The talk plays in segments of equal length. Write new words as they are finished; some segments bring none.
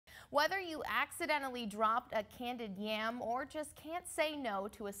Whether you accidentally dropped a candied yam or just can't say no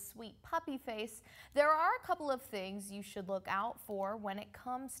to a sweet puppy face, there are a couple of things you should look out for when it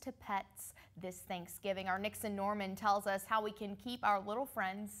comes to pets this Thanksgiving. Our Nixon Norman tells us how we can keep our little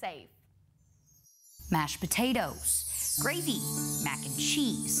friends safe. Mashed potatoes, gravy, mac and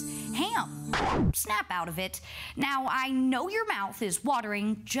cheese, ham. Snap out of it. Now, I know your mouth is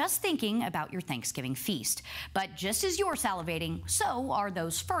watering just thinking about your Thanksgiving feast, but just as you're salivating, so are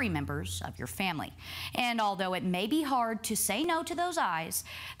those furry members of your family. And although it may be hard to say no to those eyes,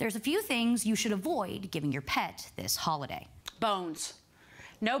 there's a few things you should avoid giving your pet this holiday. Bones.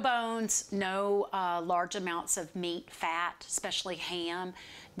 No bones, no large amounts of meat, fat, especially ham,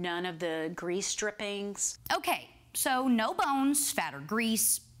 none of the grease drippings. Okay, so no bones, fat or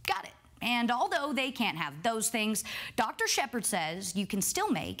grease, got it. And although they can't have those things, Dr. Shepard says you can still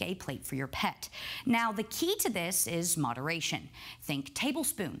make a plate for your pet. Now, the key to this is moderation. Think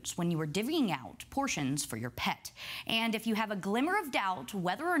tablespoons when you are divvying out portions for your pet. And if you have a glimmer of doubt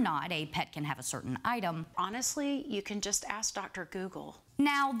whether or not a pet can have a certain item, honestly, you can just ask Dr. Google.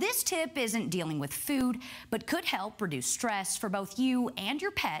 Now, this tip isn't dealing with food, but could help reduce stress for both you and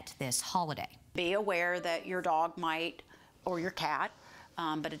your pet this holiday. Be aware that your dog might, or your cat,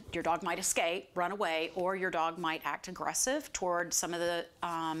 but your dog might escape, run away, or your dog might act aggressive toward some of the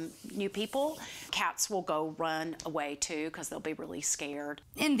new people. Cats will go run away too because they'll be really scared.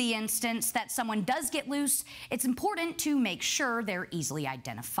 In the instance that someone does get loose, it's important to make sure they're easily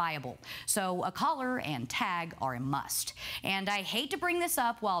identifiable. So a collar and tag are a must. And I hate to bring this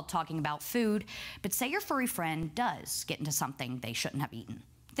up while talking about food, but say your furry friend does get into something they shouldn't have eaten.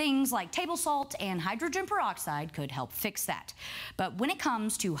 Things like table salt and hydrogen peroxide could help fix that. But when it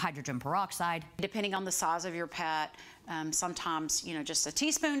comes to hydrogen peroxide, depending on the size of your pet, sometimes, just a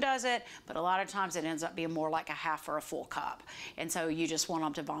teaspoon does it, but a lot of times it ends up being more like a half or a full cup. And so you just want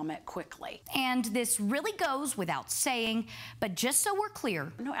them to vomit quickly. And this really goes without saying, but just so we're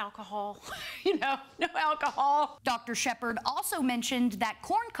clear, no alcohol, no alcohol. Dr. Shepard also mentioned that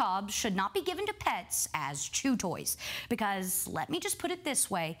corn cobs should not be given to pets as chew toys, because let me just put it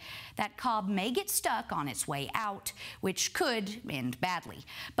this way, that cob may get stuck on its way out, which could end badly.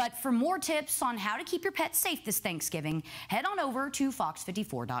 But for more tips on how to keep your pets safe this Thanksgiving, head on over to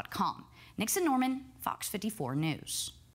fox54.com. Nixon Norman, Fox 54 News.